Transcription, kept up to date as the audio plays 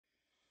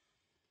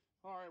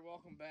All right,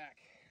 welcome back.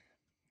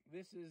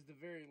 This is the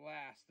very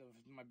last of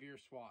my beer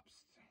swaps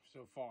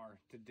so far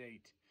to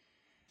date.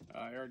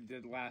 I already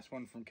did the last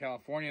one from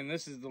California, and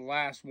this is the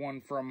last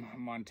one from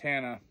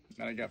Montana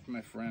that I got from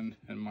my friend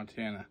in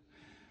Montana.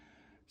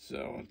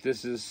 So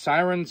this is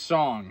Siren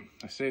Song.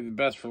 I saved the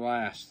best for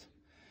last.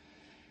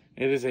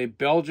 It is a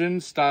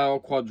Belgian style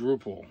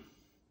quadruple.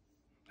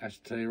 I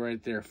should tell you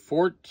right there,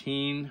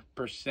 14%.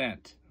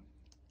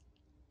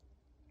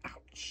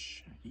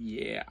 Ouch.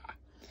 Yeah.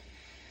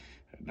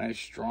 A nice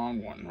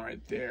strong one right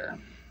there.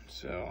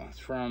 So it's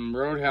from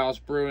Roadhouse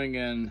Brewing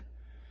and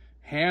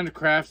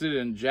handcrafted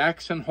in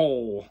Jackson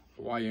Hole,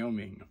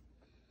 Wyoming.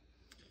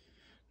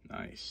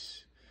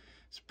 Nice.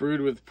 It's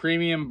brewed with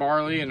premium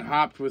barley and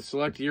hopped with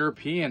select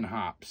European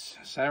hops.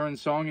 Siren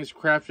Song is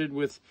crafted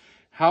with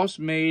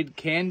house-made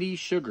candy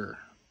sugar.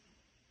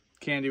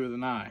 Candy with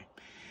an I.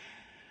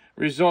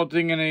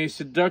 Resulting in a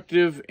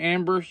seductive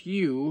amber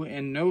hue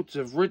and notes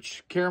of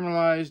rich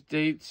caramelized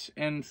dates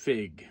and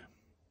fig.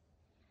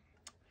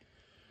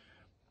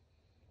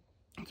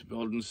 It's a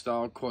Belgian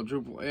style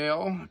quadruple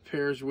ale. It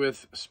pairs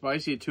with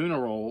spicy tuna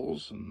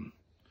rolls and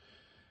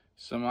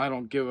some I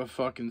don't give a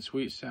fucking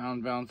sweet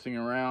sound bouncing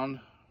around.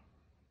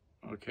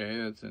 Okay,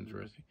 that's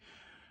interesting.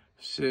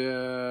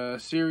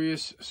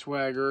 Serious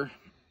swagger.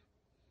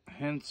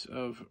 Hints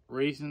of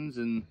raisins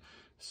and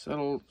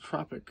subtle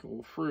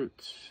tropical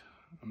fruits.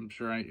 I'm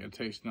sure I ain't gonna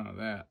taste none of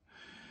that.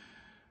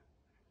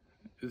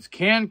 It's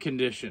can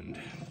conditioned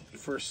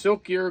for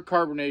silkier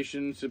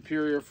carbonation,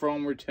 superior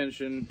foam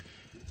retention,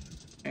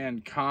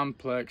 and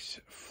complex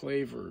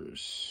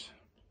flavors.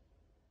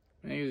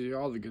 These are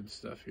all the good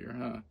stuff here,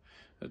 huh?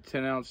 A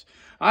 10 ounce.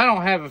 I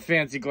don't have a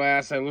fancy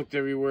glass. I looked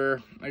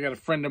everywhere. I got a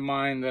friend of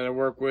mine that I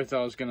work with.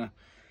 I was gonna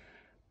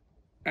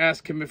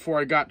ask him before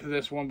I got to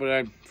this one, but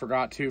I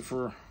forgot to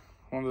for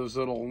one of those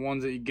little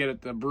ones that you get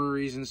at the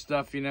breweries and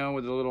stuff, you know,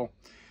 with the little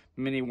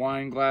mini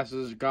wine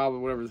glasses,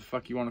 goblet, whatever the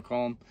fuck you want to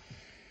call them.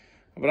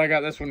 But I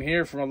got this one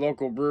here from a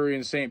local brewery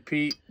in St.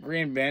 Pete,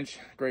 Green Bench,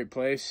 great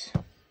place.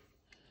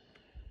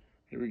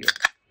 Here we go.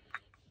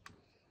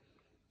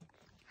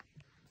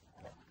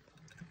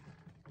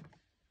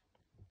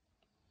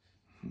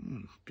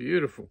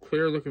 Beautiful,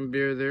 clear looking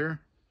beer there.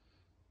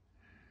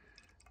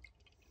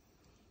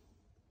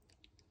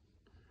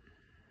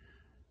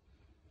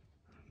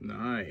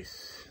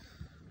 Nice.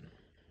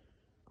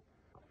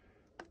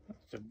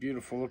 That's a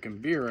beautiful looking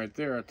beer right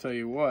there, I'll tell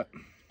you what.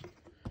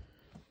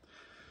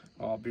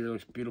 Oh, beer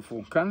looks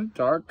beautiful. Kind of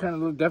dark,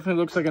 definitely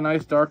looks like a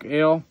nice dark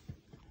ale.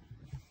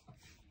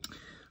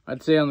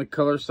 I'd say on the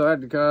color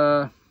side,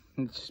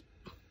 it's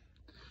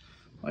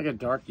like a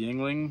dark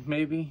Yingling,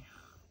 maybe.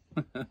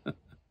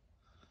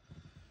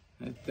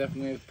 It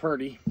definitely is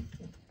pretty.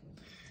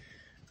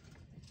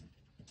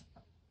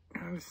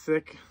 Kind of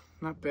thick,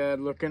 not bad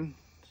looking.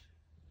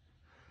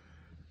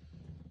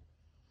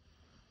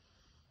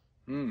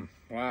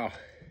 Wow.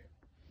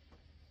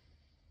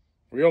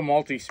 Real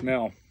malty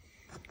smell.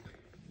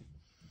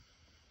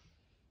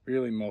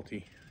 Really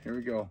malty. Here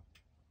we go.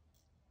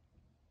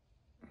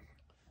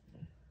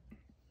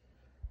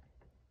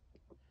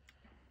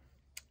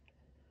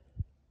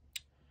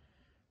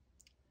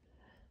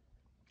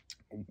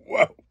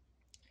 Whoa.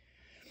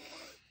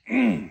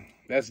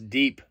 That's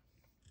deep.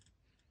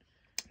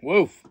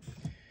 Whoa.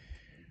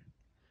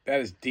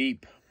 That is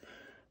deep.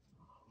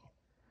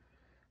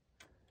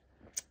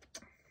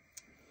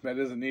 That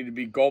doesn't need to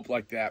be gulped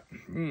like that.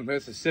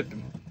 That's a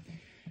sipping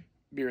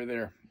beer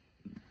there.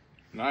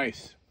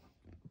 Nice.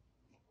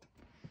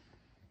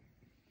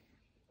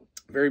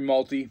 Very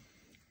malty.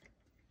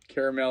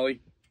 Caramelly.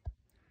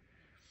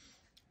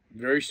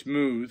 Very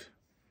smooth.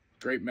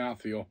 Great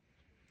mouthfeel.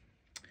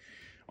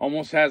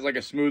 Almost has like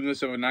a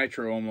smoothness of a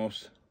nitro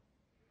almost.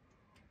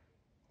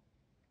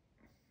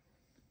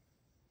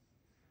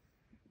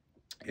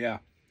 Yeah.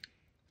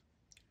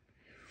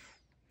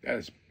 That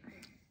is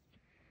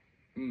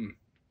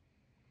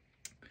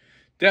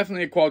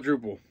definitely a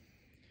quadruple.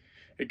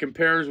 It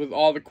compares with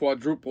all the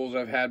quadruples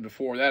I've had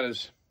before. That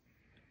is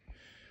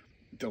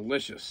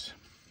delicious.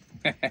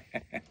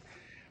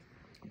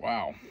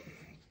 Wow.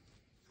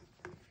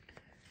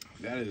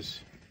 That is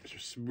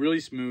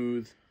really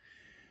smooth.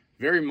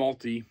 Very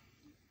malty.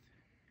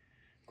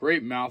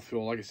 Great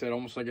mouthfeel. Like I said,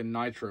 almost like a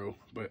nitro.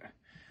 But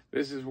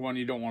this is one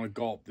you don't want to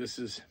gulp. This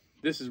is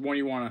one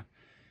you want to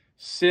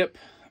sip.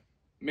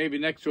 Maybe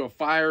next to a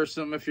fire or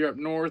something if you're up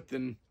north.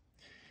 And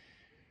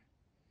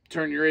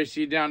turn your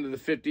AC down to the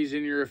 50s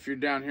if you're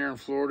down here in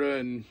Florida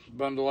and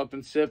bundle up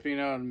and sip, you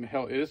know. And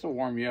hell, this will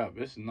warm you up.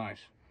 This is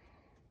nice.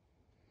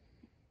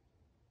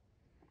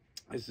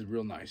 This is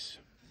real nice.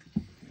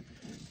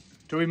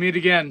 Till we meet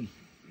again.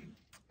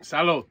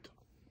 Salud.